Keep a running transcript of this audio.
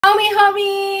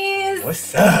homies!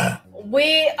 What's up?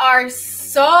 We are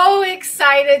so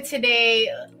excited today,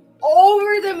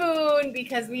 over the moon,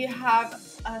 because we have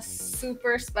a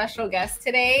super special guest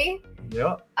today.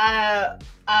 Yep. A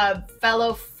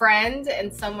fellow friend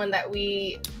and someone that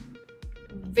we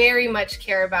very much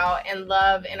care about and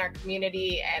love in our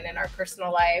community and in our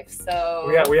personal life. So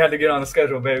we had to get on the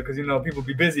schedule, babe, because you know people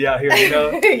be busy out here. You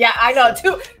know. Yeah, I know.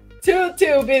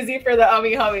 Too busy for the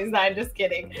homies. No, I'm just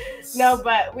kidding. No,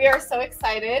 but we are so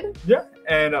excited. Yeah,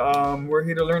 and we're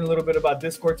here to learn a little bit about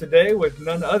Discord today with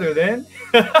none other than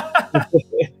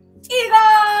Ego,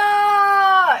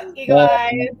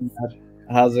 guys.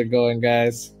 How's it going,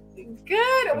 guys?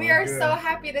 Good. We are so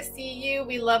happy to see you.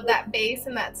 We love that face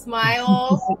and that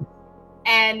smile.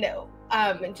 And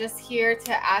just here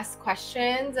to ask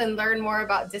questions and learn more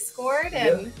about Discord.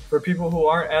 And for people who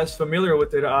aren't as familiar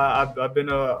with it, I've been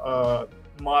a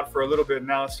mod for a little bit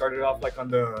now. Started off like on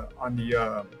the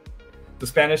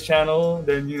Spanish channel,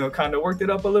 then kind of worked it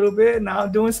up a little bit. Now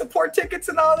I'm doing support tickets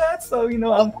and all that. So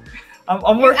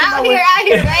I'm working out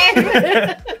here,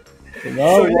 man.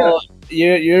 No, well,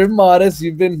 you're modest.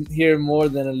 You've been here more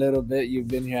than a little bit. You've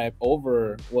been here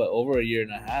over a year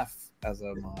and a half as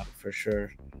a mod for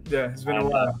sure. Yeah, it's been a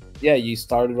while. Yeah, you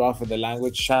started off with the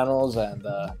language channels, and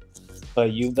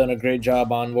but you've done a great job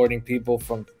onboarding people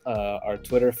from our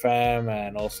Twitter fam,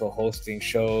 and also hosting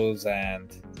shows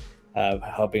and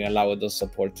helping a lot with those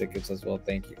support tickets as well.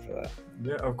 Thank you for that.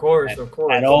 Yeah, of course.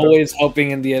 And always helping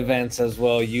in the events as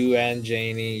well. You and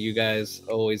Janie, you guys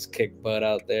always kick butt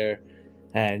out there.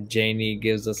 And Janie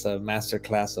gives us a master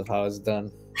class of how it's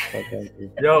done. So thank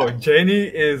you. Yo, Janie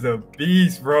is a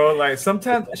beast, bro. Like,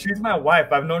 sometimes she's my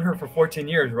wife. I've known her for 14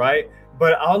 years, right?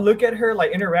 But I'll look at her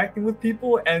like interacting with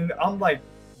people, and I'm like,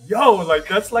 yo, like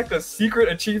that's like a secret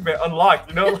achievement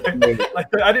unlocked, like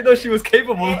I didn't know she was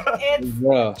capable.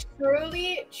 It's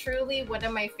truly one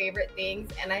of my favorite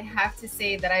things, and I have to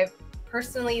say that I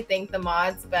personally thank the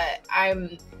mods, but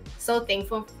I'm so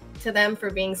thankful to them for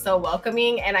being so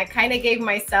welcoming. And I kind of gave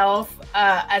myself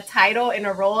a title in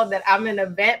a role that I'm an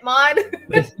event mod.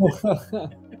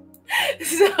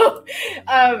 So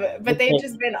but they've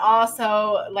just been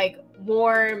also like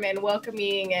warm and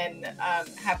welcoming, and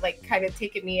have like kind of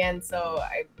taken me in, so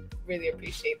I really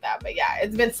appreciate that. But yeah,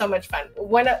 it's been so much fun.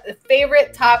 One of the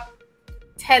favorite top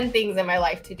 10 things in my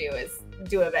life to do is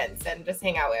do events and just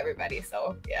hang out with everybody.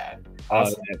 So yeah,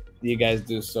 awesome. You guys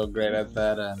do so great at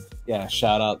that, and yeah,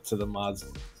 shout out to the mods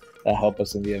that help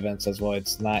us in the events as well.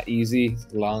 It's not easy,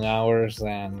 long hours,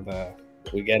 and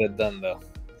we get it done though.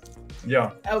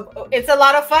 Yeah, it's a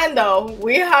lot of fun though.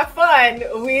 We have fun.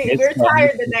 We're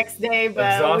tired the next day,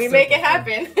 but exhausted. We make it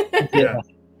happen. Yeah.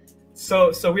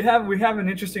 So we have an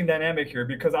interesting dynamic here,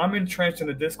 because I'm entrenched in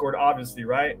the Discord, obviously,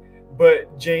 right?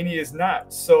 But Janie is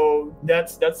not. So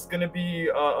that's gonna be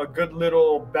a good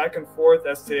little back and forth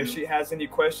as to if she has any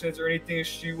questions or anything.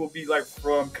 She will be like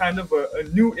from kind of a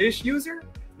new-ish user,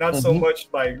 not so much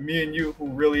like me and you who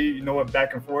really know it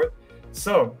back and forth.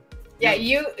 So yeah,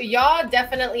 y'all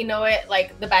definitely know it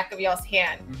like the back of y'all's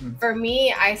hand. For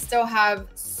me, I still have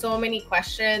so many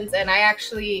questions, and I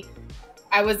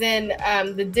was in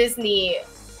the Disney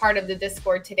part of the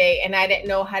Discord today, and I didn't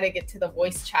know how to get to the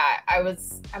voice chat.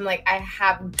 I'm like, I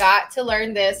have got to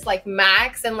learn this, like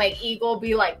Max and like Eagle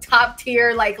be like top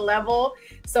tier like level,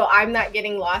 so I'm not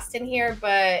getting lost in here.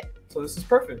 But so this is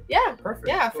perfect. Yeah, perfect.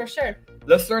 Yeah, for sure.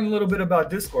 Let's learn a little bit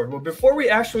about Discord. Well, before we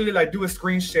actually like do a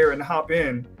screen share and hop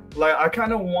in, like I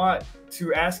kind of want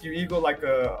to ask you, Eagle, like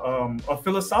a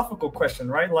philosophical question,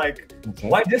 right? Like,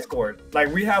 why Discord?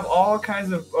 Like, we have all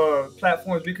kinds of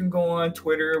platforms. We can go on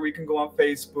Twitter, we can go on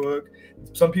Facebook.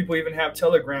 Some people even have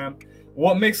Telegram.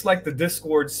 What makes like the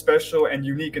Discord special and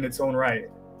unique in its own right?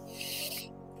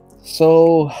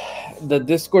 So the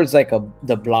Discord's like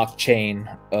the blockchain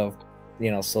of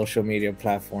social media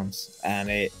platforms, and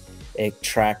it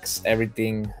tracks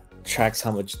everything. Tracks how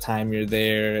much time you're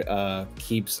there,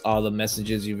 keeps all the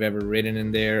messages you've ever written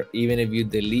in there. Even if you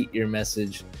delete your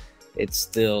message, it's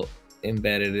still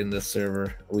embedded in the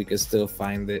server. We can still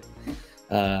find it.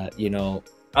 I don't know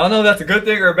if that's a good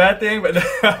thing or a bad thing, but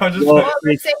I'm just well,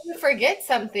 say you forget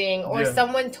something, or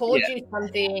someone told you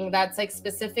something that's like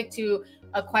specific to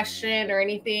a question or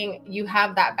anything, you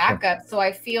have that backup. So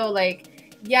I feel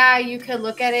like, yeah, you could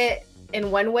look at it in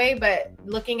one way, but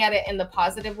looking at it in the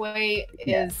positive way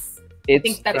I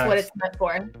think that's what it's meant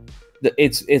for.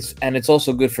 It's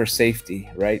also good for safety,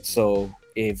 right? So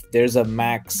if there's a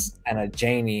Max and a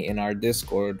Janie in our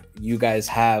Discord, you guys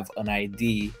have an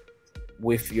ID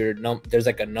with your there's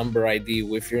like a number ID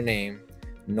with your name.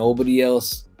 Nobody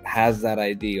else has that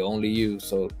ID, only you.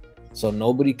 So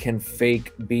nobody can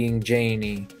fake being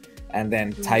Janie and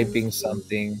then typing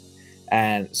something.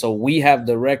 And so we have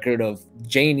the record of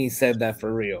Janie said that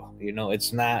for real. You know,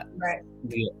 it's not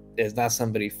it's not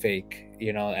somebody fake,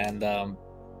 you know. And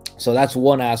so that's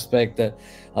one aspect. That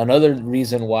another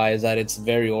reason why is that it's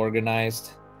very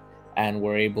organized, and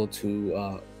we're able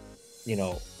to you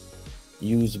know,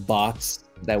 use bots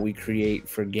that we create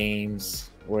for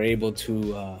games. We're able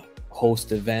to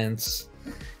host events,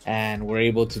 and we're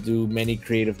able to do many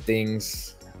creative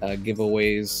things,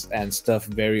 giveaways and stuff,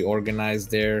 very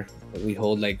organized there. We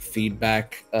hold like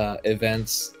feedback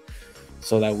events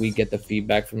so that we get the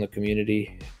feedback from the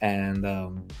community, and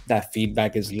that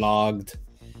feedback is logged,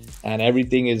 and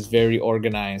everything is very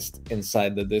organized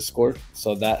inside the Discord.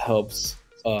 So that helps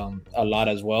a lot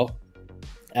as well.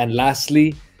 And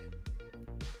lastly,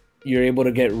 you're able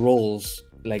to get roles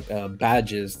like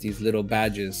badges, these little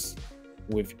badges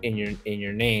in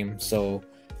your name. So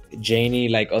Janie,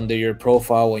 like under your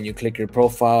profile, when you click your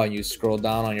profile and you scroll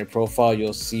down on your profile,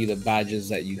 you'll see the badges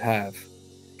that you have,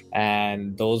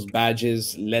 and those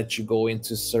badges let you go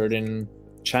into certain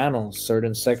channels,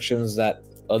 certain sections that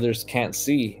others can't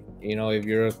see. You know, if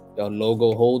you're a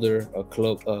logo holder, a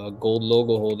gold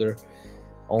logo holder,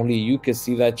 only you could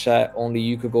see that chat, only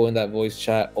you could go in that voice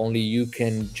chat, only you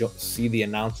can see the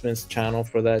announcements channel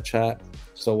for that chat.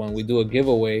 So when we do a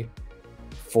giveaway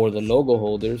for the logo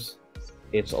holders,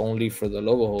 it's only for the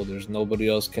logo holders. Nobody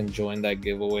else can join that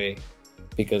giveaway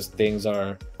because things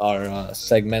are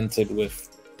segmented with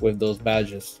those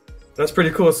badges. That's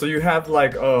pretty cool. So you have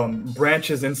like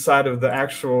branches inside of the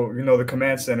actual, you know, the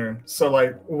command center. So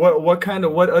like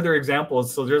what other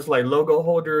examples? So there's like logo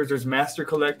holders, there's master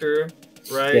collector,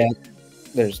 right? Yeah,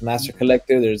 there's master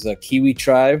collector, there's a Kiwi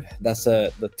tribe. That's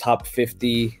the top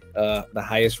 50, the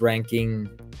highest ranking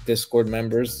Discord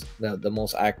members, the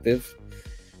most active.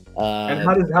 And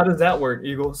how does that work,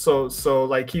 Eagle? So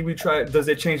like Kiwi tribe, does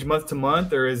it change month to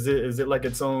month, or is it like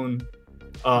its own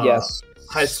yes,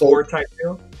 high score type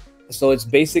deal? So it's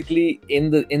basically in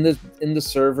the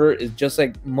server, it's just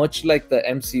like much like the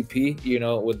MCP, you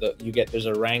know, with there's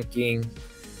a ranking.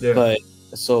 Yeah. But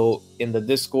so in the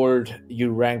Discord,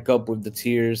 you rank up with the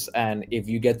tiers, and if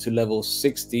you get to level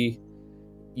 60,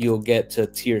 you'll get to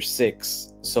tier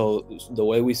 6. So the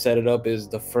way we set it up is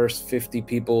the first 50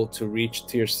 people to reach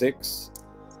tier 6,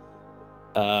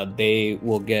 they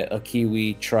will get a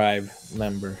Kiwi tribe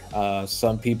member.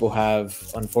 Some people have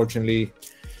unfortunately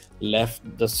left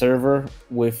the server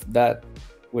with that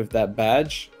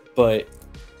badge, but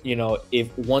you know,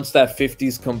 if once that 50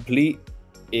 is complete,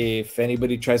 if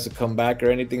anybody tries to come back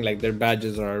or anything, like their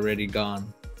badges are already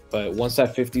gone. But once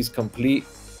that 50 is complete,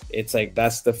 it's like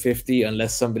that's the 50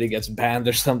 unless somebody gets banned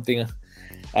or something,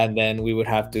 and then we would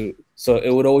have to, so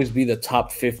it would always be the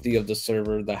top 50 of the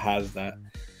server that has that.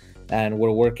 And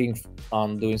we're working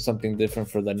on doing something different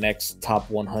for the next top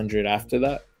 100 after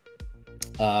that.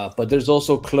 But there's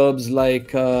also clubs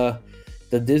like the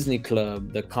Disney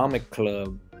Club, the Comic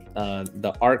Club,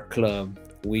 the Art Club.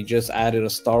 We just added a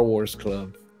Star Wars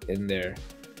club in there.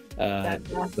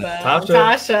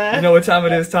 Tasha, you know what time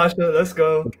it is, Tasha? Let's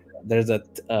go. There's a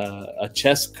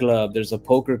chess club. There's a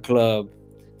poker club.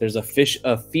 There's a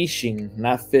fishing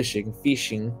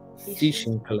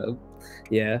club.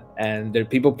 Yeah, and there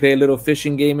people play a little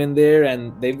fishing game in there,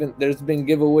 and there's been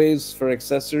giveaways for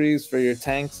accessories for your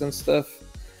tanks and stuff.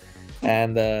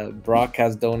 And Brock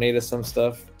has donated some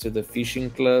stuff to the fishing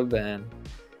club, and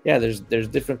yeah, there's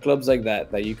different clubs like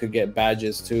that you could get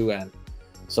badges to. And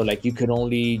so like you can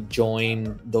only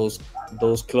join those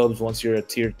clubs once you're a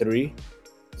tier 3.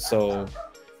 So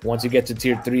once you get to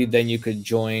tier 3, then you could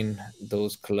join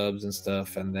those clubs and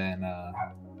stuff. And then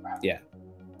yeah,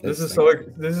 this is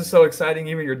so exciting.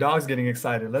 Even your dog's getting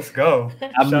excited. Let's go.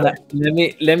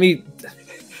 Let me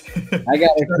I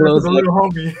got a close the little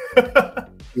homie.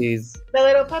 Jeez. The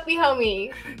little puppy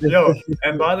homie. Yo,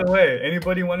 and by the way,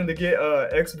 anybody wanting to get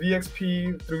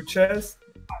XVXP through chess,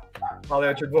 holler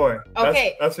at your boy.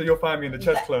 Okay, that's where you'll find me, in the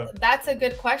chess club. That's a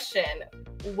good question.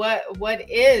 What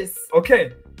is?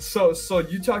 Okay, so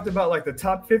you talked about like the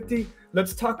top 50.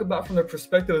 Let's talk about from the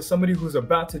perspective of somebody who's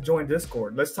about to join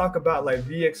Discord. Let's talk about like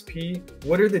VXP.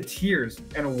 What are the tiers,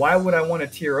 and why would I want to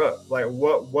tier up? Like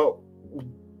what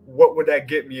would that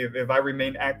get me if I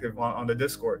remain active on the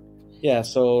Discord? Yeah,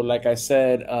 so like I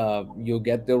said, you'll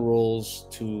get the rules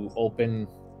to open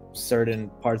certain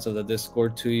parts of the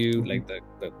Discord to you, like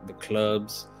the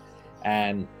clubs,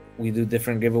 and we do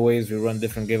different giveaways. We run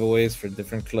different giveaways for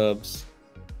different clubs.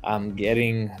 I'm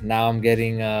getting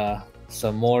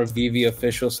some more Veve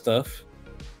official stuff,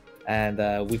 and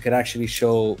we could actually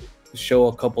show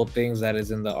a couple things that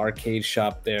is in the arcade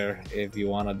shop there if you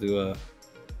want to do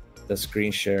the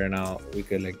screen share now. We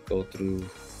could like go through.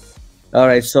 All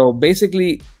right, so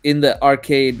basically in the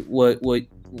arcade, what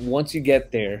once you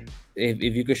get there, if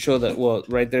you could show that, well,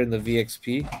 right there in the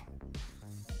VXP.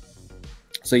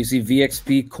 So you see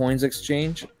VXP coins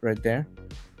exchange right there.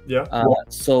 Yeah.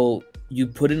 So you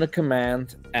put in a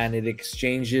command and it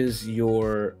exchanges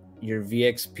your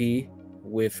VXP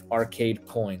with arcade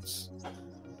coins.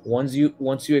 Once you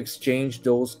exchange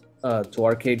those to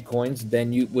arcade coins,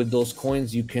 then with those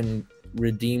coins you can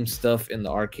redeem stuff in the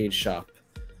arcade shop,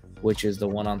 which is the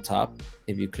one on top.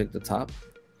 If you click the top.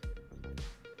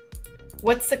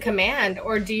 What's the command,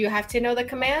 or do you have to know the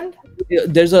command?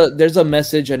 There's a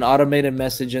message, an automated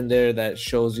message in there that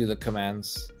shows you the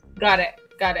commands. Got it.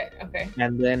 Okay.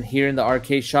 And then here in the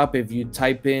arcade shop, if you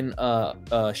type in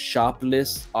a shop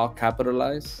list, all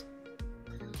capitalized.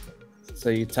 So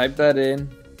you type that in.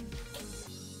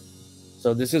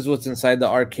 So this is what's inside the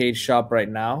arcade shop right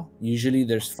now. Usually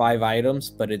there's 5 items,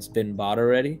 but it's been bought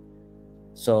already.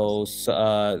 So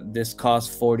this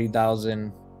costs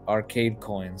 40,000 arcade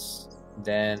coins.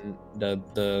 Then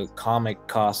the comic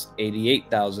costs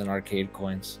 88,000 arcade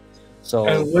coins. So,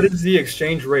 and what is the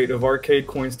exchange rate of arcade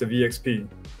coins to VXP?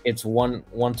 It's 1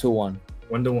 to 1.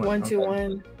 1 to 1. 1 to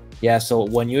 1. Yeah, so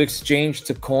when you exchange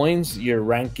to coins, your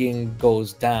ranking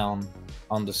goes down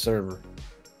on the server.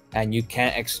 And you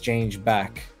can't exchange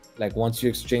back. Like once you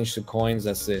exchange to coins,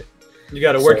 that's it. You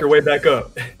got to work your way back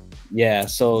up. Yeah,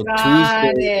 so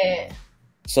Got it.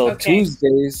 So Okay.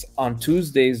 on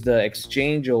Tuesdays, the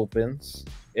exchange opens.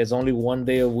 It's only 1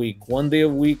 day a week. 1 day a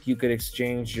week, you could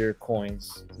exchange your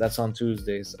coins. That's on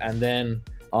Tuesdays. And then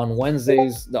on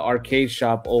Wednesdays, the arcade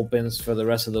shop opens for the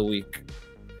rest of the week.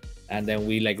 And then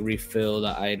we like refill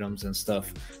the items and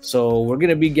stuff. So we're going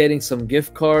to be getting some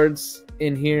gift cards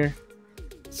in here.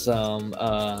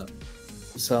 I'll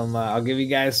give you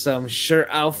guys some shirt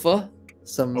alpha,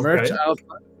 some merch alpha.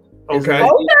 Okay.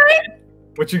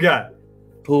 What you got?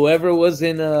 Whoever was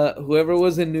in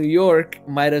New York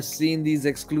might have seen these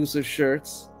exclusive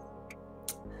shirts.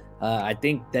 I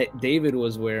think that David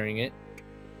was wearing it.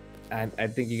 I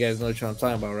think you guys know what I'm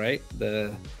talking about, right?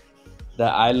 The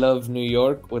I love New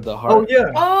York with the heart. Oh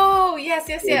yeah. Oh yes.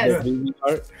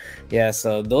 Yeah.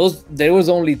 So there was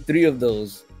only 3 of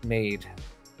those made,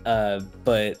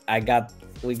 but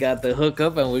we got the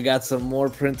hookup and we got some more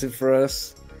printed for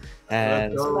us.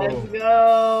 And Let's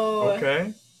go.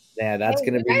 Okay. Yeah, that's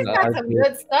gonna be. You guys got some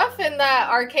good stuff in that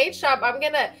arcade shop.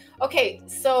 Okay,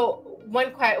 so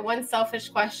one selfish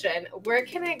question: where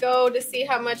can I go to see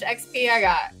how much XP I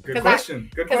got? Good question.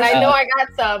 Because I know I got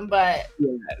some, but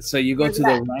yeah, so you go to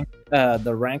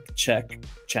the rank check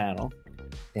channel,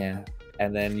 yeah,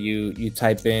 and then you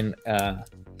type in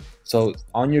so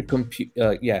on your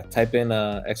computer, type in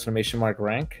exclamation mark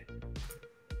rank.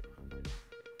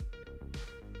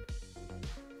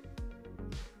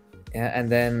 Yeah,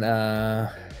 and then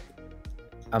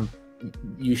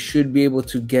you should be able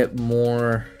to get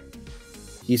more.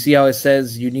 You see how it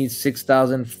says you need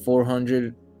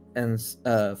 6,400 and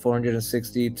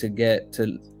 460 to get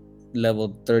to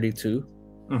level 32.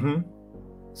 Mm-hmm.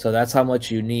 So that's how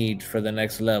much you need for the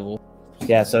next level.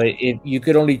 Yeah, so if you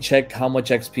could only check how much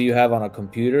XP you have on a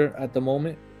computer at the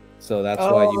moment. So that's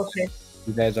why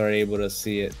you guys are able to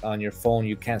see it on your phone.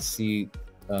 You can't see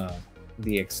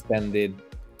the extended.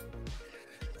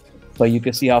 But you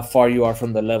can see how far you are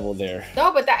from the level there.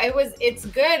 No, but it's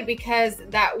good because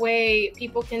that way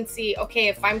people can see, okay,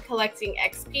 if I'm collecting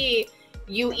XP,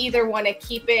 you either want to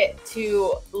keep it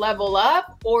to level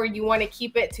up or you want to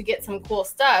keep it to get some cool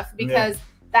stuff, because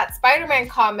that Spider-Man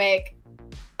comic,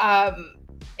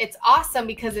 it's awesome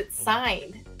because it's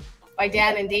signed by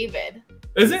Dan and David.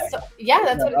 Is it? So, yeah,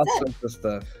 that's what it said. Some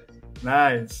stuff.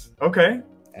 Nice. Okay.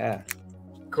 Yeah.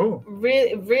 Cool.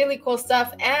 Really, really cool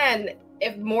stuff. And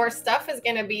if more stuff is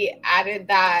going to be added,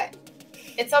 that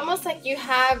it's almost like you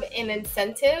have an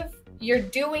incentive. You're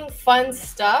doing fun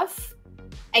stuff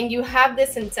and you have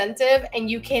this incentive and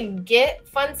you can get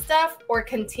fun stuff or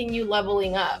continue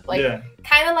leveling up. Like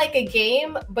kind of like a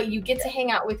game, but you get to hang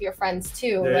out with your friends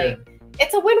too. Yeah. Like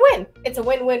it's a win-win. It's a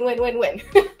win-win-win-win-win.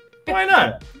 Why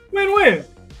not? Win-win.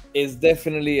 It's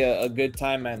definitely a good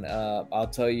time, and I'll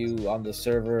tell you, on the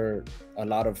server, a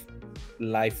lot of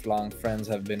lifelong friends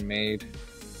have been made.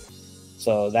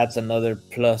 So that's another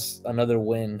plus, another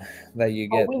win that you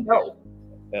get.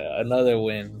 Another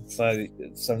win. So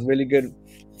some really good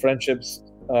friendships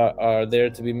are there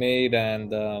to be made,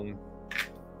 and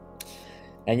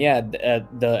yeah,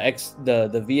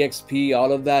 the VXP,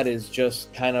 all of that is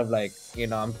just kind of like, you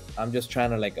know, I'm just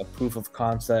trying to like a proof of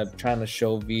concept, trying to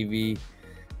show Veve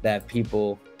that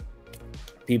people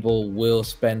people will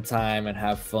spend time and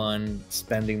have fun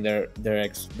spending their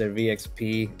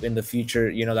VXP in the future.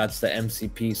 You know, that's the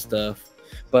MCP stuff.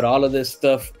 But all of this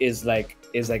stuff is like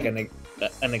an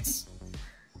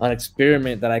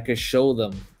experiment that I could show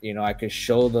them. You know, I could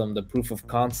show them the proof of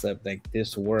concept, like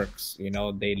this works. You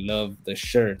know, they love the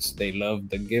shirts, they love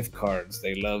the gift cards,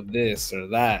 they love this or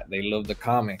that, they love the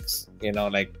comics. You know,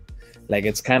 like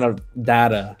it's kind of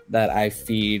data that I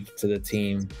feed to the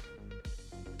team.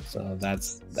 So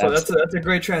that's a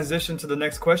great transition to the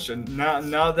next question.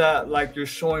 Now that like you're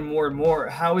showing more and more,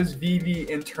 how is Veve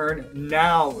in turn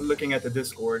now looking at the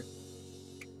Discord?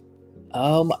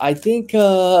 I think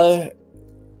you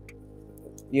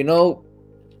know,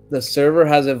 the server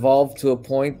has evolved to a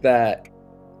point that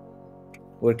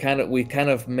we kind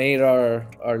of made our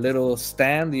little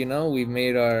stand. You know, we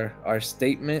made our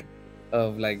statement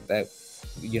of like that.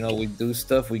 You know, we do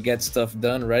stuff, we get stuff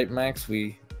done, right, Max?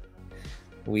 We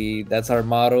that's our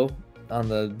motto on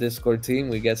the Discord team.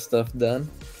 We get stuff done.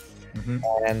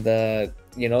 And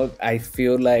you know, I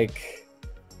feel like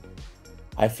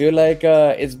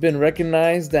it's been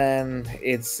recognized, and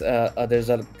it's there's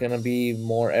gonna be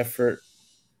more effort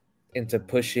into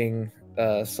pushing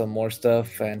some more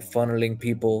stuff and funneling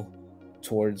people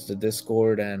towards the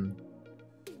Discord, and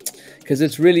because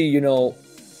it's really, you know,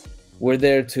 we're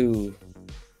there to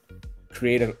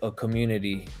create a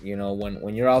community. You know,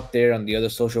 when you're out there on the other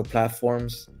social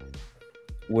platforms,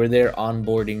 we're there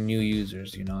onboarding new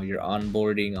users. You know, you're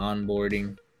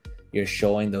onboarding, you're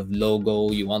showing the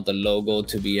logo, you want the logo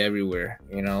to be everywhere.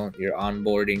 You know, you're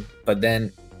onboarding, but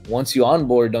then once you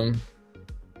onboard them,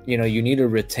 you know, you need to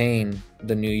retain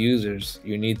the new users.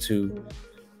 You need to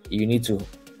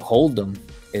hold them.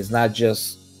 It's not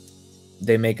just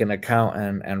they make an account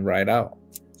and write out,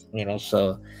 you know.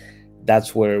 So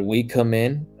that's where we come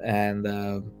in,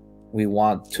 and we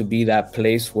want to be that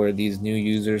place where these new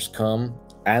users come,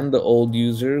 and the old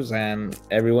users and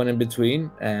everyone in between,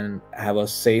 and have a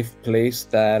safe place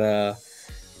that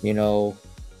you know,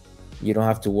 you don't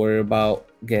have to worry about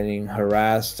getting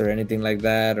harassed or anything like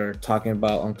that, or talking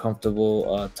about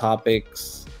uncomfortable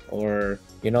topics, or,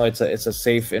 you know, it's a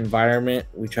safe environment.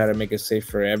 We try to make it safe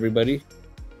for everybody,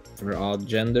 for all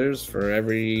genders, for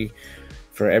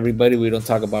everybody. We don't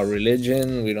talk about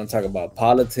religion, we don't talk about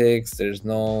politics. There's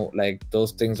no, like,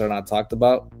 those things are not talked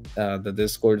about. The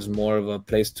Discord is more of a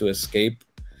place to escape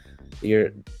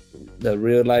the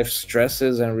real life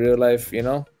stresses and real life, you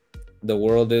know. The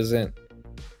world isn't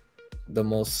the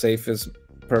most safest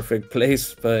perfect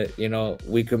place, but, you know,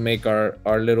 we could make our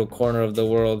little corner of the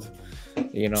world,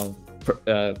 you know,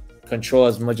 control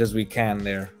as much as we can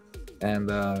there.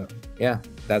 And yeah,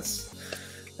 that's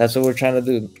what we're trying to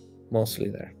do mostly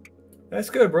there. That's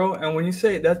good, bro. And when you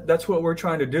say that's what we're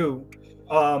trying to do,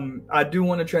 I do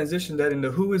want to transition that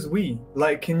into who is we.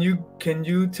 Like, can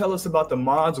you tell us about the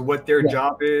mods, what their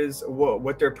job is,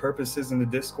 what their purpose is in the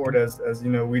Discord, as you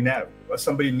know,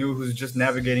 somebody new who's just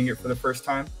navigating it for the first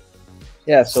time?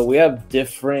 Yeah, so we have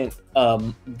different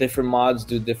mods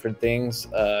do different things.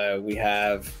 We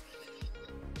have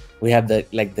the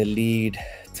lead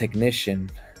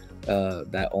technician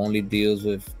that only deals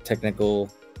with technical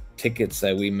tickets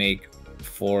that we make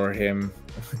for him.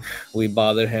 We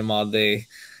bother him all day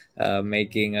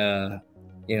making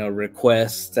you know,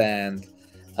 requests, and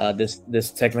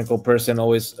this technical person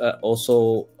always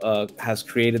also has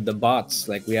created the bots.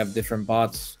 Like, we have different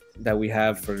bots that we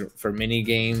have for mini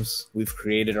games. We've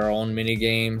created our own mini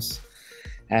games,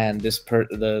 and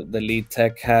the lead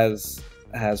tech has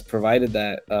provided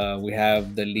that. We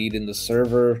have the lead in the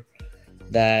server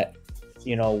that,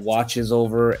 you know, watches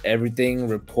over everything,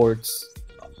 reports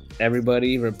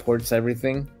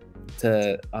everything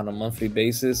on a monthly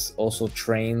basis. Also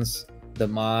trains the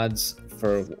mods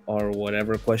for or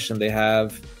whatever question they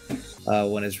have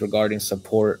when it's regarding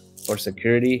support or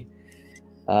security.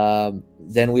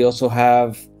 Then we also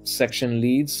have section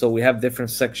leads. So we have different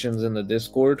sections in the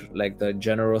Discord, like the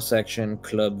general section,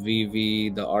 Club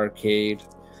Veve, the arcade.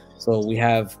 So we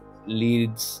have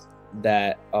leads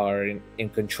that are in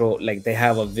control, like they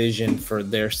have a vision for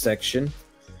their section,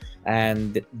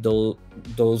 and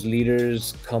those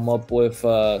leaders come up with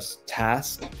a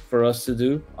task for us to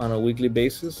do on a weekly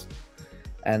basis,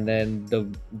 and then the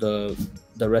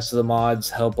rest of the mods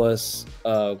help us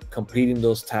completing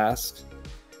those tasks,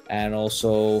 and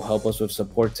also help us with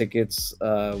support tickets.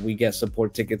 We get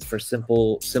support tickets for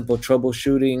simple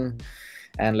troubleshooting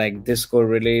and like Discord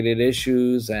related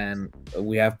issues, and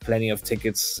we have plenty of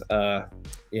tickets.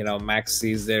 You know, Max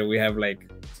sees there we have like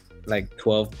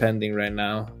 12 pending right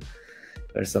now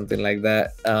or something like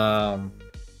that.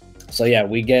 So yeah,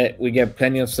 we get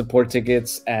plenty of support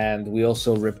tickets, and we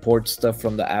also report stuff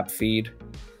from the app feed.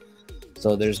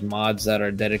 So there's mods that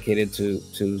are dedicated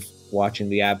to watching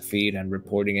the app feed and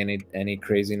reporting any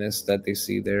craziness that they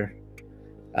see there.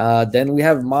 Then we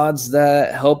have mods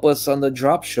that help us on the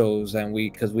drop shows, and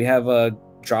because we have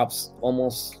drops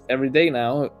almost every day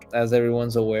now, as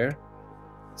everyone's aware.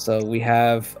 So we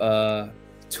have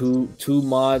two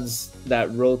mods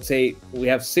that rotate. We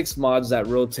have 6 mods that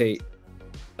rotate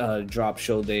drop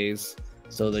show days.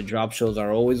 So the drop shows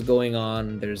are always going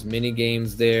on. There's mini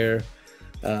games there,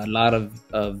 a lot of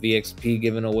VXP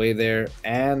given away there,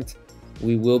 and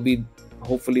we will be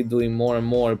hopefully doing more and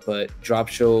more, but drop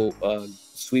show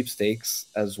sweepstakes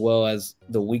as well as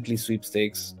the weekly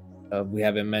sweepstakes. We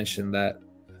haven't mentioned that.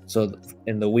 So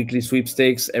in the weekly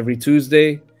sweepstakes, every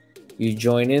Tuesday, you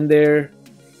join in there,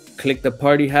 click the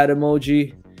party hat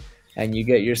emoji, and you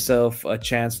get yourself a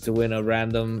chance to win a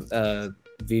random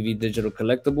Veve digital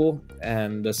collectible,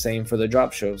 and the same for the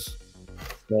drop shows.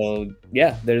 So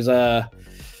yeah, there's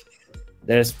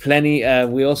plenty.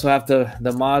 We also have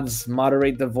the mods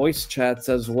moderate the voice chats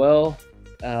as well,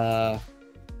 and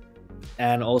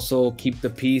also keep the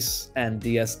peace and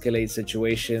de-escalate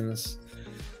situations.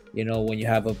 You know, when you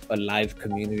have a live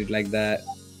community like that,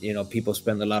 you know, people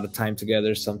spend a lot of time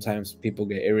together. Sometimes people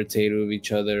get irritated with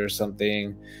each other or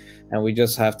something, and we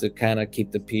just have to kind of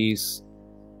keep the peace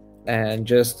and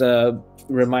just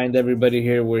remind everybody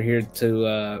here we're here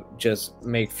to just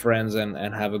make friends and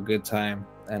have a good time,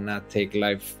 and not take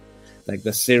life like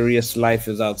the serious life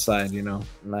is outside, you know,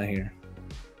 not here.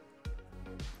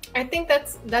 I think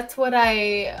that's what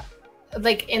I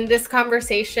like in this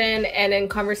conversation, and in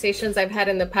conversations I've had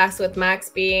in the past with Max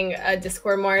being a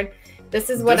Discord mod.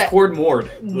 This is what Discord mod.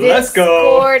 Let's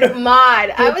go. Discord mod.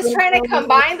 I was trying to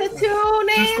combine the two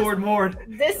names. Discord mod.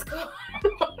 Discord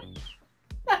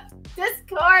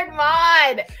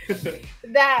mod.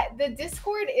 That the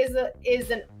Discord is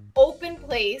an open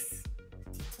place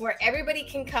where everybody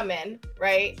can come in,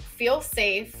 right? Feel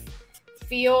safe,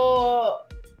 feel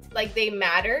like they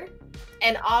matter,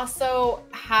 and also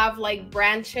have like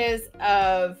branches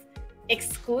of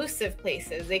exclusive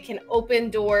places. They can open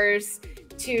doors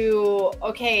to,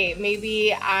 okay,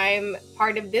 maybe I'm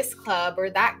part of this club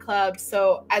or that club.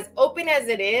 So as open as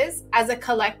it is, as a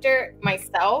collector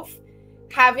myself,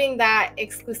 having that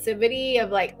exclusivity of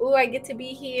like, oh, I get to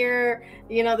be here,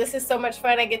 you know, this is so much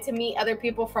fun. I get to meet other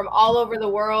people from all over the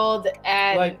world.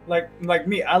 And like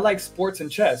me, I like sports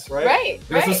and chess, right? Right.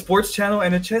 There's a sports channel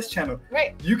and a chess channel.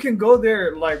 Right. You can go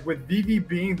there like with Veve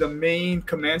being the main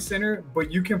command center, but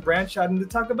you can branch out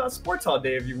and talk about sports all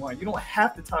day if you want. You don't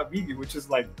have to talk Veve, which is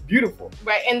like beautiful.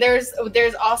 Right. And there's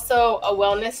also a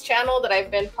wellness channel that I've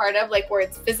been part of, like where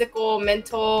it's physical,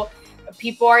 mental,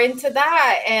 people are into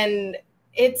that. And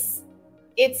it's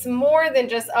more than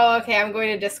just, oh, okay, I'm going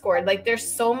to Discord. Like there's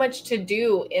so much to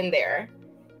do in there.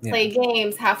 Yeah. Play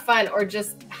games, have fun, or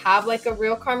just have like a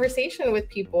real conversation with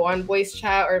people on voice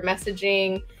chat or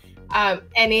messaging. And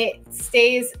it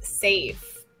stays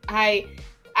safe.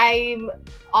 I'm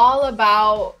all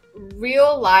about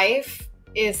real life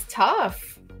is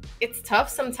tough. It's tough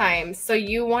sometimes. So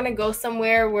you want to go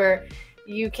somewhere where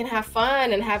you can have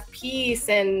fun and have peace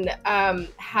and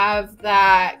have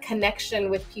that connection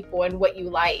with people and what you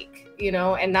like, you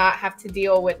know, and not have to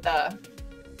deal with the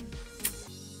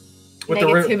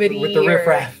negativity. With the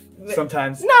riffraff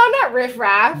sometimes. No, not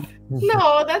riffraff.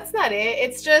 No, that's not it.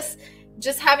 It's just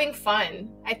having fun.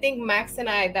 I think Max and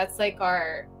I, that's like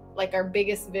our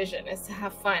biggest vision is to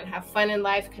have fun in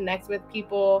life, connect with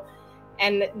people.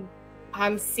 And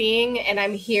I'm seeing and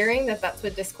I'm hearing that that's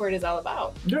what Discord is all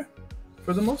about. Yeah.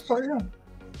 For the most part, yeah.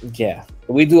 Yeah,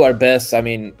 we do our best. I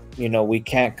mean, you know, we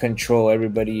can't control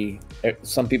everybody.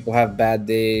 Some people have bad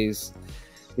days,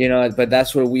 you know, but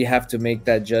that's where we have to make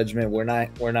that judgment. We're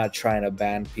not trying to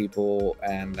ban people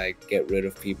and like get rid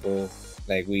of people.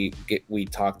 Like we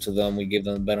talk to them, we give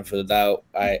them the benefit of the doubt.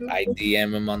 I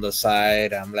DM them on the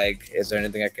side. I'm like, is there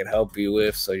anything I could help you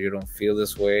with so you don't feel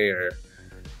this way? Or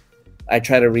I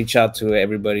try to reach out to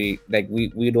everybody. Like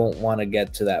we don't want to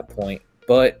get to that point.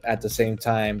 But at the same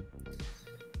time,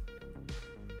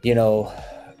 you know,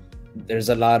 there's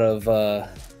a lot of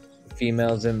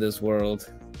females in this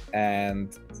world,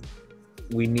 and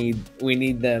we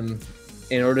need them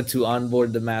in order to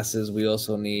onboard the masses. We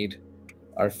also need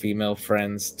our female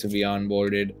friends to be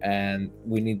onboarded, and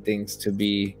we need things to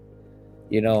be,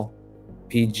 you know,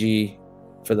 PG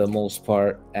for the most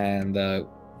part, and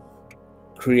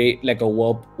create like a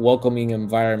welcoming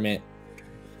environment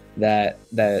that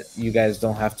you guys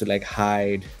don't have to like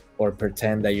hide or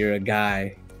pretend that you're a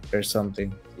guy or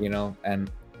something, you know. And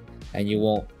and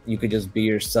you could just be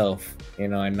yourself, you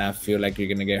know, and not feel like you're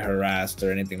gonna get harassed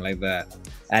or anything like that.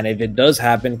 And if it does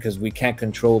happen, because we can't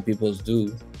control what people's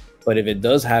do, but if it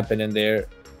does happen in there,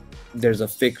 there's a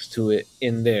fix to it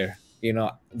in there. You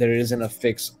know, there isn't a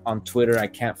fix on Twitter. I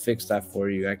can't fix that for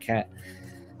you. I can't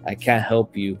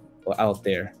help you out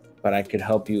there, but I could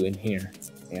help you in here,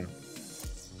 you know.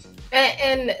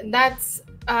 And that's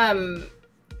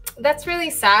really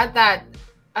sad that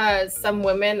some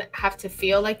women have to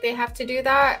feel like they have to do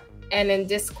that. And in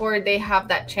Discord, they have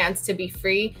that chance to be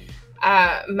free.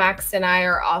 Max and I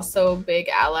are also big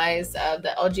allies of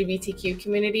the LGBTQ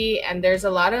community, and there's a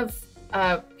lot of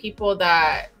people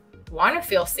that want to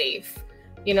feel safe.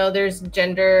 You know, there's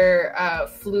gender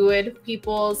fluid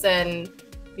peoples, and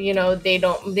you know,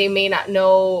 they may not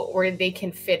know where they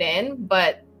can fit in,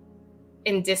 but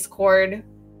in Discord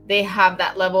they have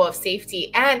that level of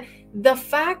safety. And the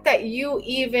fact that you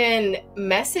even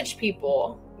message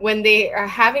people when they are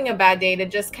having a bad day to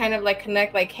just kind of like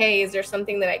connect, like, hey, is there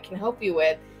something that I can help you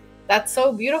with? That's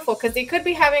so beautiful, because they could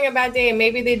be having a bad day and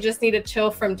maybe they just need to chill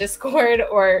from Discord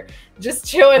or just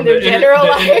chill in their general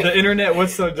life. The internet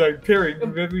was so like, period.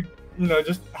 Maybe, you know,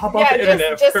 just hop off the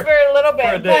internet. Just for a little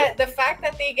bit. But the fact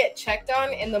that they get checked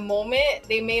on in the moment,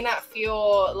 they may not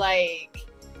feel like,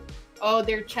 oh,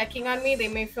 they're checking on me. They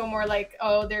may feel more like,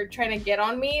 oh, they're trying to get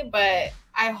on me. But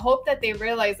I hope that they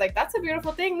realize, like, that's a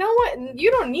beautiful thing. No one, you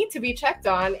don't need to be checked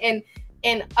on. And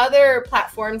in other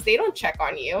platforms, they don't check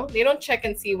on you. They don't check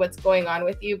and see what's going on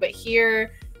with you. But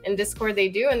here in Discord, they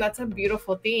do. And that's a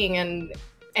beautiful thing.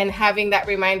 And having that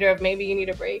reminder of maybe you need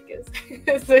a break is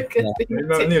a good thing. You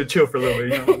might need to chill for a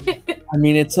little bit, you know? I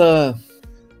mean, it's the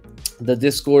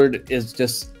Discord is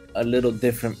just a little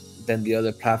different than the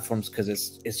other platforms because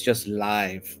it's just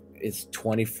live. It's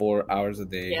 24 hours a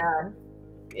day.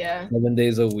 Yeah. 7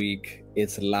 days a week.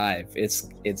 It's live.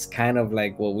 It's kind of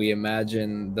like what we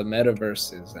imagine the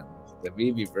metaverses and the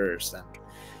Veveverse, and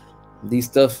these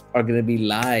stuff are gonna be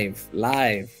live.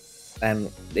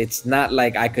 And it's not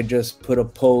like I could just put a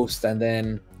post and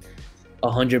then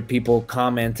 100 people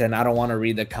comment and I don't want to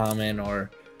read the comment, or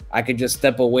I could just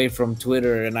step away from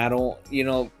Twitter and I don't, you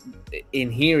know.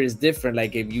 In here is different.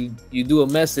 Like if you do a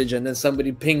message and then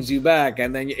somebody pings you back,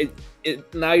 and then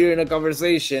now you're in a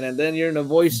conversation, and then you're in a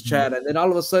voice chat, and then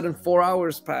all of a sudden 4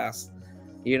 hours pass,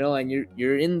 you know, and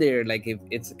you're in there. Like if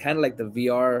it's kind of like the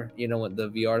VR, you know, what the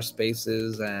VR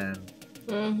spaces, and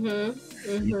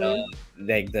you know,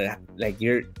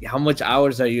 how much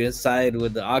hours are you inside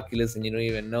with the Oculus and you don't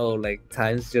even know, like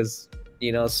time's just,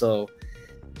 you know. So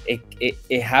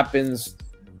it happens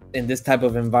in this type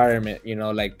of environment, you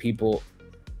know, like people,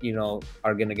 you know,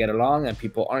 are gonna get along and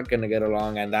people aren't gonna get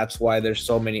along, and that's why there's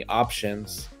so many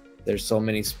options. There's so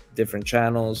many different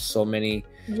channels, so many.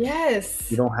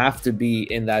 Yes. You don't have to be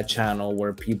in that channel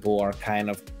where people are kind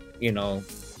of, you know,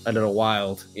 a little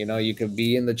wild. You know, you could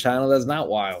be in the channel that's not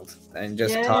wild and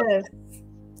just talk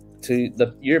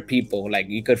to your people. Like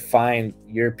you could find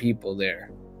your people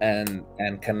there and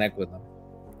connect with them.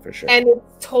 For sure. And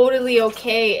it's totally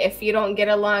okay if you don't get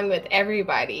along with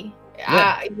everybody.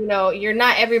 Yeah. You know, you're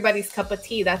not everybody's cup of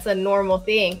tea. That's a normal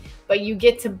thing. But you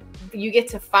get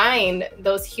to find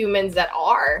those humans that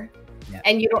are,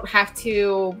 and you don't have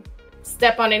to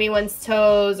step on anyone's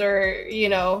toes or, you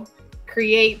know,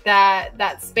 create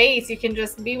that space. You can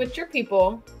just be with your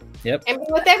people. Yep. And be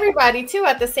with everybody too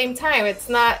at the same time. It's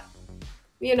not,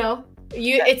 you know,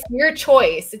 it's your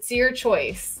choice. It's your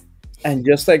choice. And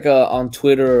just like on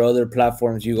Twitter or other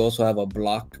platforms, you also have a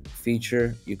block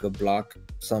feature. You could block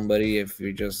somebody if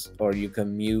you just, or you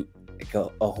can mute like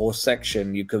a whole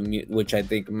section. You can mute, which I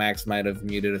think Max might have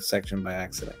muted a section by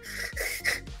accident.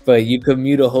 But you can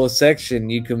mute a whole section.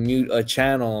 You can mute a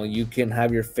channel. You can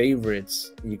have your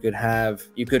favorites. You could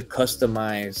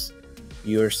customize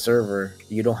your server.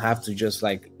 You don't have to just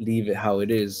like leave it how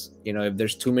it is. You know, if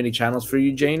there's too many channels for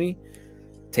you, Janie,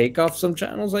 take off some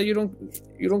channels that you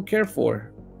don't care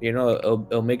for. You know,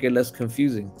 it'll make it less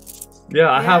confusing. Yeah,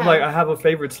 I have a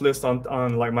favorites list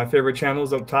on like my favorite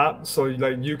channels up top. So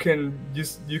like you can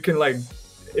like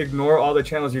ignore all the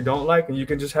channels you don't like, and you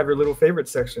can just have your little favorite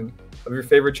section of your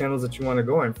favorite channels that you want to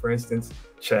go in. For instance,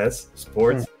 chess,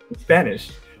 sports,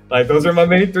 Spanish. Like those are my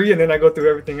main three, and then I go through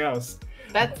everything else.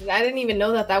 I didn't even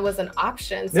know that was an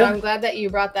option. So I'm glad that you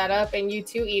brought that up, and you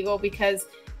too, Eagle, because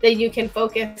then you can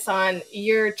focus on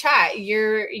your chat,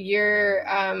 your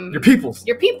peoples,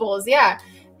 yeah.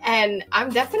 And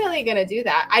I'm definitely gonna do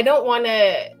that. I don't want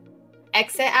to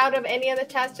exit out of any of the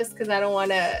chats just because I don't want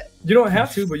to. You don't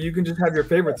have to, but you can just have your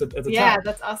favorites at the top. Yeah,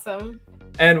 that's awesome.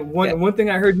 And one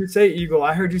thing I heard you say, Eagle,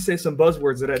 I heard you say some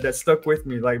buzzwords that stuck with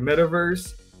me, like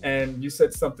metaverse, and you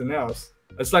said something else.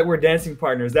 It's like we're dancing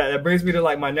partners. That brings me to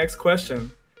like my next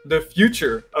question. The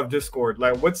future of Discord,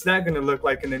 like what's that going to look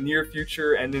like in the near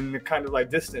future and in the kind of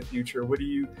like distant future? What do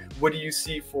you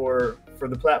see for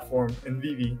the platform in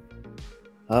Veve?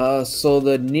 So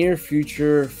the near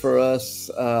future for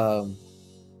us,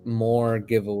 more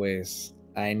giveaways.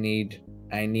 I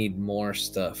need more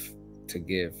stuff to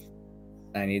give.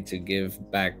 I need to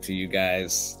give back to you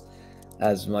guys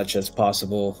as much as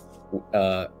possible.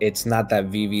 It's not that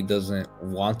Veve doesn't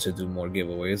want to do more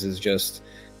giveaways. It's just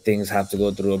things have to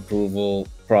go through approval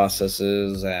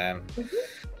processes, and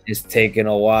it's taken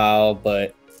a while.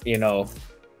 But you know,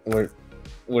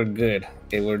 we're good.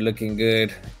 We're looking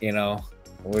good. You know,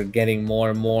 we're getting more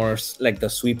and more, like the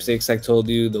sweepstakes I told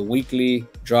you, the weekly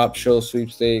drop show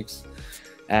sweepstakes,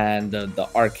 and the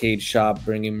arcade shop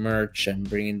bringing merch and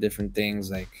bringing different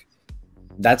things. Like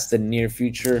that's the near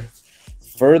future.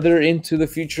 Further into the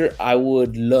future, I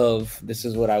would love, this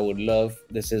is what I would love.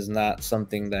 This is not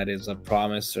something that is a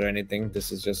promise or anything.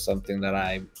 This is just something that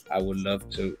I would love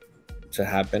to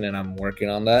happen, and I'm working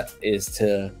on that, is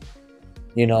to,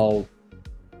 you know,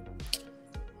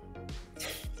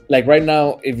 like right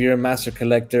now, if you're a master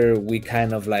collector, we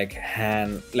kind of like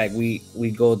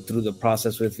we go through the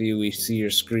process with you. We see your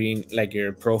screen, like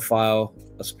your profile,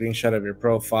 a screenshot of your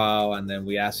profile, and then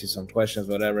we ask you some questions,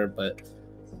 whatever. But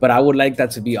I would like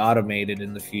that to be automated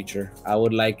in the future. I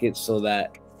would like it so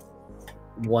that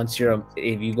once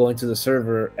if you go into the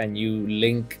server and you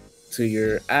link to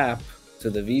your app, to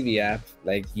the Veve app,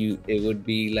 like it would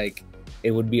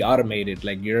be automated.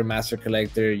 Like you're a master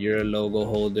collector, you're a logo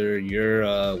holder, you're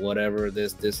whatever,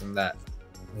 this and that,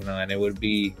 you know, and it would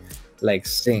be like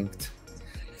synced.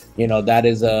 You know, that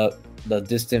is the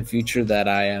distant future that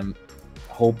I am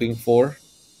hoping for,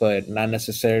 but not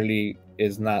necessarily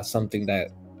is not something that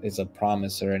is a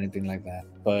promise or anything like that.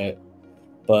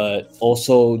 But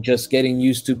also just getting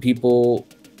used to people,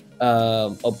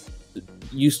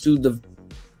 used to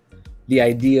the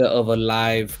idea of a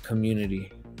live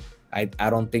community. I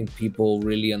don't think people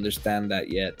really understand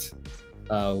that yet,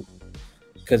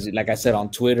 because like I said, on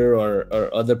Twitter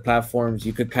or other platforms,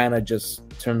 you could kind of just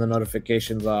turn the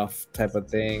notifications off type of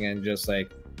thing, and just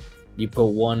like you put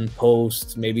one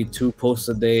post, maybe 2 posts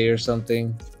a day or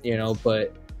something, you know.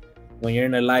 But when you're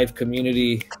in a live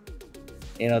community,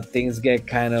 you know, things get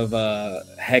kind of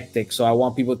hectic. So I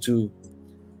want people to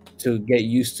get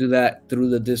used to that through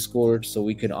the Discord, so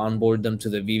we can onboard them to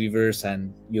the Veveverse,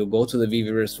 and you'll go to the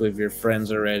Veveverse with your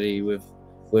friends already, with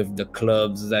the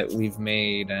clubs that we've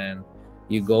made, and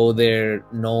you go there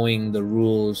knowing the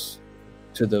rules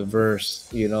to the verse,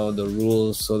 you know, the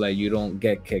rules, so that you don't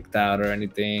get kicked out or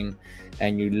anything,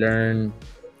 and you learn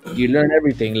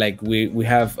everything. Like we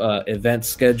have event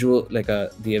schedule, like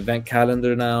the event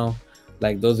calendar now.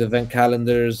 Like those event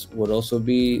calendars would also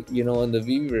be, you know, in the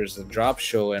Veveverse, the drop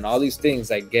show, and all these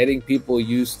things, like getting people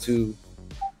used to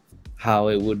how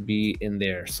it would be in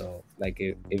there. So like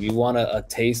if you want a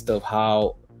taste of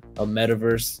how a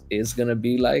metaverse is gonna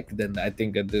be like, then I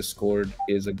think a Discord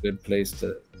is a good place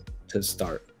to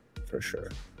start, for sure.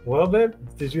 Well, babe,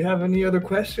 did you have any other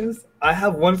questions? I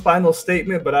have one final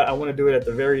statement, but I want to do it at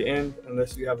the very end,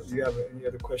 unless you have any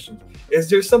other questions. Is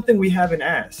there something we haven't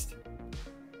asked?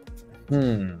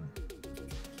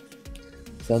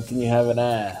 Something you haven't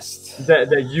asked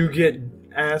that you get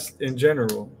asked in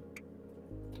general?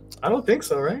 I don't think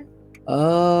so, right?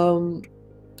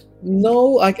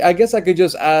 No, I guess I could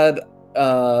just add,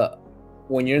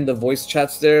 when you're in the voice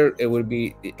chats there, it would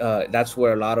be that's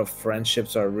where a lot of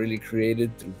friendships are really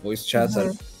created, through voice chats.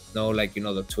 I know, like, you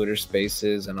know, the Twitter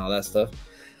spaces and all that stuff.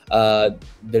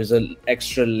 There's an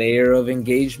extra layer of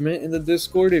engagement in the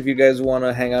Discord. If you guys want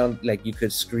to hang out, like, you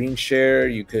could screen share,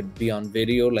 you could be on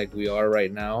video like we are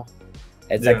right now.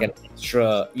 It's like an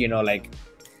extra, you know, like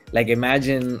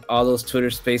imagine all those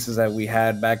Twitter spaces that we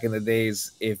had back in the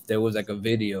days. If there was like a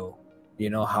video, you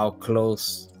know, how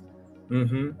close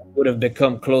would have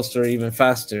become closer even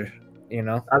faster. You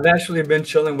know, I've actually been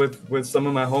chilling with some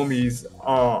of my homies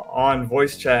on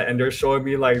voice chat, and they're showing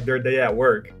me like their day at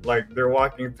work, like they're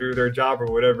walking through their job or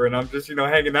whatever, and I'm just, you know,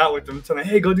 hanging out with them, telling,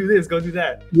 hey, go do this, go do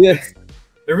that. Yeah,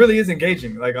 it really is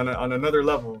engaging, like on another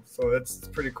level. So that's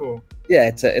pretty cool. Yeah,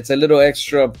 it's a little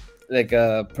extra, like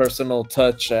a personal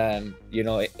touch. And you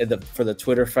know, for the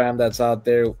Twitter fam that's out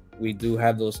there, we do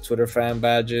have those Twitter fam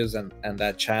badges and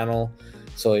that channel.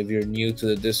 So if you're new to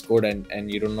the Discord and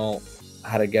you don't know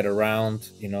how to get around,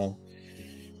 you know,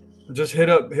 just hit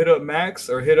up Max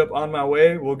or hit up On My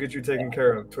Way. We'll get you taken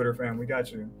care of. Twitter fam, we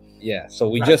got you. Yeah, so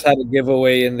we just had a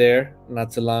giveaway in there not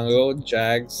too long ago.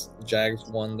 Jags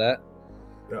won that.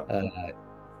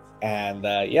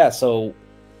 Yeah. Yeah, so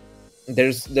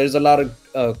there's a lot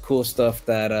of cool stuff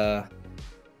that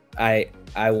I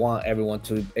want everyone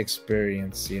to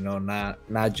experience, you know, not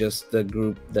just the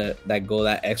group that go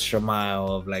that extra mile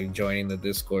of like joining the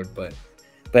Discord, but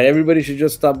everybody should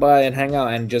just stop by and hang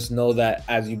out, and just know that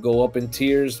as you go up in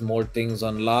tiers, more things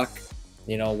unlock.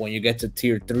 You know, when you get to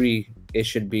tier 3, it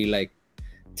should be like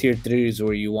tier 3 is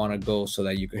where you want to go so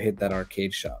that you can hit that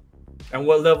arcade shop. And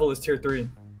what level is tier 3?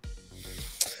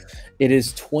 It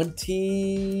is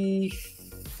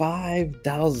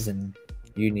 25,000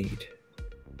 you need.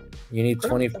 You need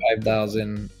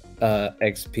 25,000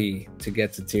 XP to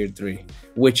get to tier 3,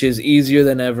 which is easier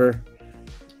than ever.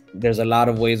 There's a lot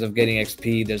of ways of getting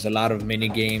XP. There's a lot of mini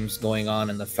games going on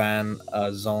in the fan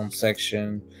zone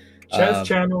section. Chess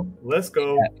channel, let's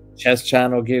go. Yeah, chess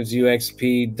channel gives you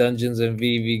XP. Dungeons and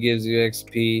Veve gives you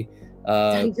XP.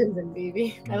 Dungeons and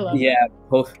Veve, I love it. Yeah,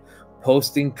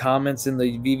 posting comments in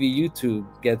the Veve YouTube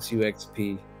gets you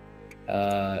XP.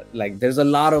 Like, there's a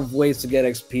lot of ways to get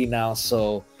XP now,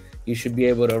 so you should be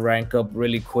able to rank up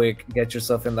really quick. Get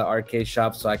yourself in the arcade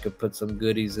shop so I could put some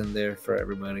goodies in there for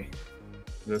everybody.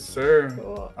 Yes, sir.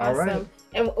 Cool. All Awesome. right.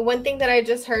 And one thing that I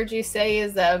just heard you say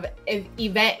is of an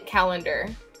event calendar.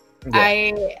 Yeah.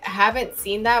 I haven't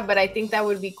seen that, but I think that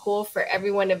would be cool for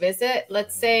everyone to visit.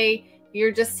 Let's say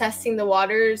you're just testing the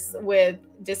waters with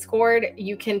Discord.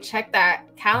 You can check that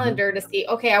calendar to see,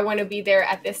 okay, I want to be there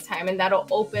at this time, and that'll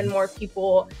open more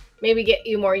people, maybe get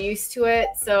you more used to it.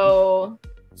 So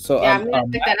yeah, I'm gonna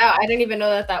check that out. I didn't even know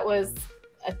that was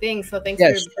a thing. So thanks for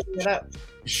bringing it up.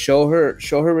 Show her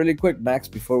really quick, Max,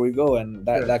 before we go, and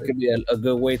that could be a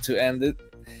good way to end it.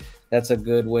 That's a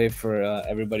good way for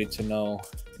everybody to know.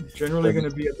 It's generally going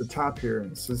to be at the top here.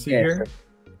 So see here,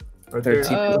 right there,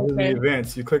 the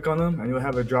events. You click on them, and you'll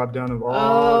have a drop down of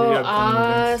all the upcoming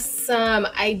events. Awesome!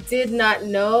 I did not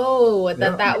know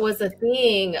that was a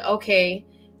thing. Okay,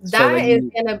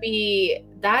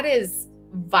 that is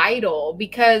vital,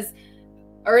 because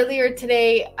earlier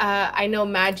today, I know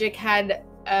Magic had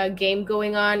a game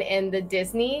going on in the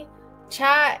Disney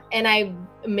chat, and I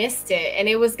missed it, and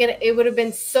it would have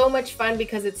been so much fun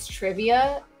because it's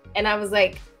trivia, and I was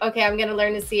like, okay, I'm gonna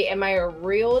learn to see, am I a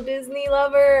real Disney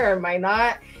lover or am I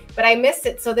not? But I missed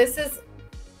it. So this is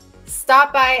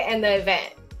stop by and the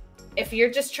event. If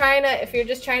you're just trying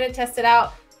to test it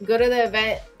out, go to the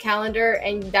event calendar,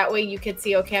 and that way you could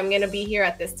see, okay, I'm gonna be here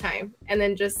at this time, and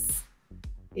then just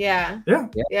that's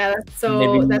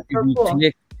so cool.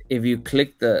 If you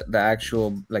click the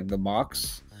actual, like, the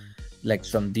box, like,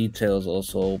 some details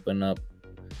also open up,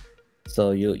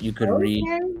 so you could read,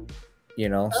 you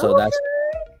know. So that's,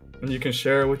 and you can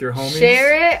share it with your homies.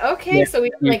 Share it, okay. So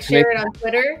we can like share it on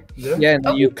Twitter. Yeah,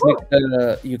 and you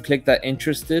click that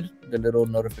interested, the little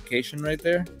notification right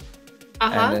there,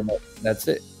 and then that's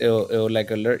it. It'll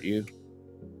like alert you,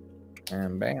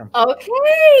 and bam. Okay.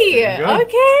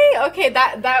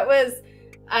 That was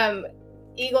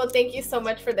Eagle, thank you so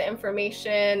much for the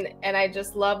information, and I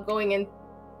just love going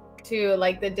into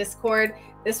like the Discord.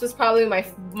 This was probably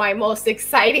my most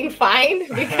exciting find,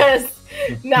 because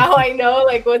now I know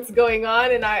like what's going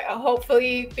on, and I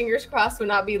hopefully, fingers crossed, will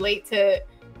not be late to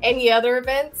any other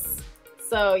events.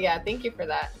 So yeah, thank you for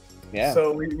that. Yeah.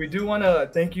 So we do want to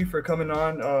thank you for coming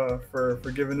on, for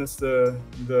giving us the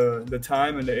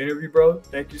time and the interview, bro.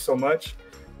 Thank you so much.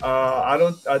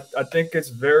 I think it's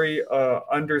very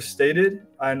understated,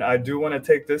 and I do want to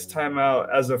take this time out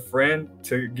as a friend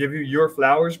to give you your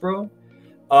flowers, bro.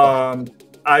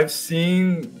 I've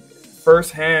seen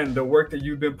firsthand the work that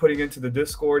you've been putting into the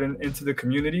Discord and into the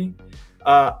community.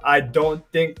 I don't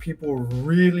think people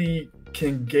really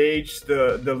can gauge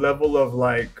the level of,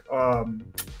 like,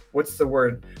 what's the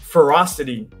word,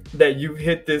 ferocity that you've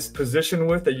hit this position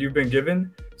with, that you've been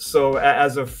given. So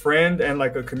as a friend and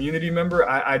like a community member,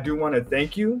 I do want to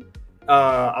thank you.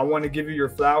 I want to give you your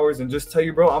flowers and just tell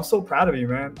you, bro, I'm so proud of you,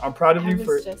 man. I'm proud of you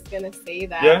for. I was just gonna say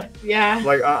that. Yeah.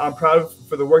 Like, I'm proud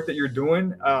for the work that you're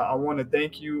doing. I want to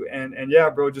thank you, and yeah,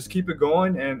 bro, just keep it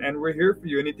going, and we're here for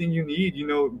you. Anything you need, you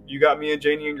know, you got me and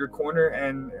Janie in your corner,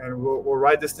 and we'll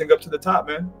ride this thing up to the top,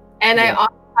 man. And I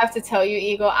also have to tell you,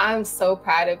 Eagle, I'm so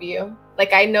proud of you.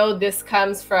 Like, I know this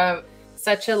comes from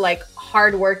such a like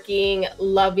hardworking,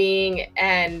 loving,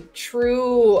 and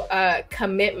true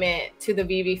commitment to the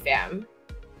Veve fam.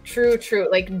 True,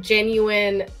 like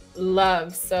genuine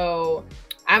love. So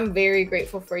I'm very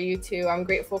grateful for you too. I'm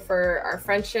grateful for our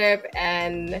friendship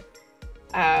and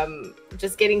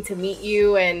just getting to meet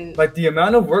you, and like the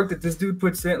amount of work that this dude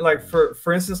puts in. Like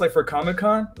for instance, like for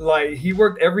Comic-Con, like he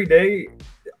worked every day,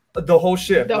 the whole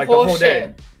shift, the whole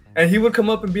day. And he would come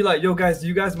up and be like, yo, guys, do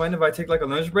you guys mind if I take like a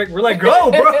lunch break? We're like,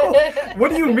 go, bro. What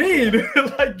do you mean?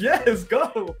 Like, yes,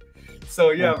 go.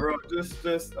 So yeah, bro, just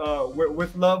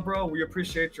with love, bro. We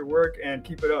appreciate your work and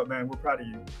keep it up, man. We're proud of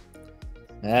you.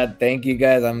 Thank you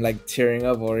guys. I'm like tearing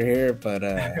up over here, but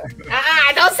don't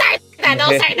say that.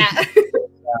 Don't say that.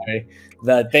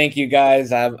 Sorry. Thank you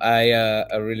guys. I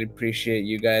really appreciate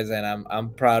you guys, and I'm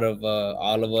proud of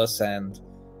all of us. And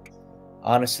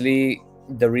honestly,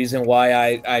 the reason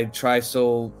why I try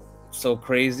so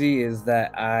crazy is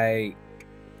that I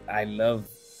love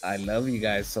you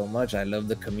guys so much. I love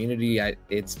the community.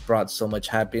 It's brought so much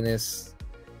happiness.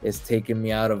 It's taken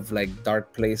me out of like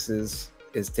dark places.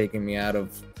 It's taken me out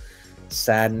of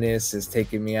sadness. It's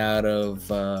taken me out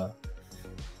of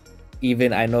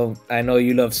even I know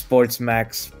you love sports,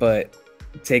 Max, but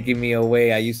taking me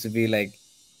away. I used to be like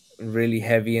really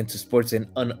heavy into sports in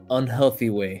an unhealthy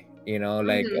way, you know,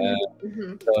 like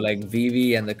so like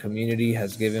Veve and the community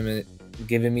has given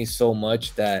me so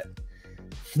much that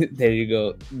there you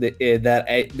go.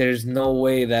 There's no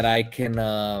way that I can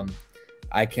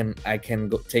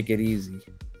go take it easy.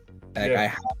 Like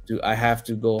I have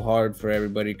to go hard for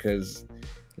everybody, because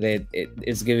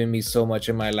it's giving me so much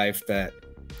in my life that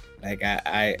like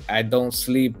I don't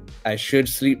sleep. I should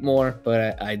sleep more,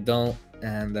 but I don't,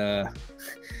 and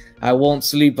I won't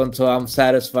sleep until I'm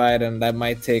satisfied, and that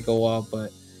might take a while.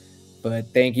 But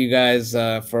thank you guys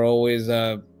for always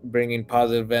bringing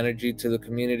positive energy to the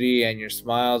community, and your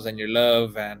smiles and your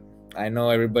love. And I know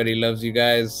everybody loves you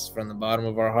guys from the bottom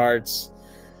of our hearts.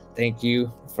 Thank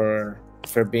you for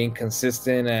being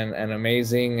consistent and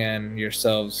amazing, and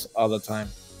yourselves all the time.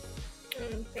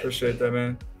 Appreciate that,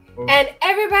 man. Well, and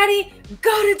everybody,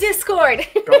 go to Discord.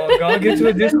 go get to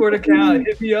a Discord account.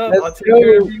 Hit me up. I'll take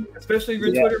care of you, especially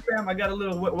your Twitter fam. I got a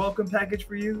little welcome package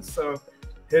for you, so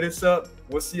hit us up.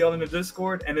 We'll see y'all in the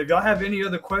Discord. And if y'all have any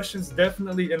other questions,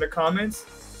 definitely in the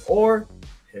comments, or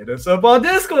hit us up on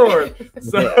Discord.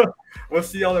 So we'll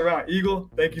see y'all around. Eagle,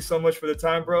 thank you so much for the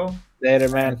time, bro. Later,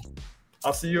 man.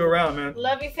 I'll see you around, man.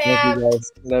 Love you, fam. Thank you,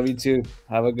 guys. Love you too.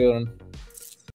 Have a good one.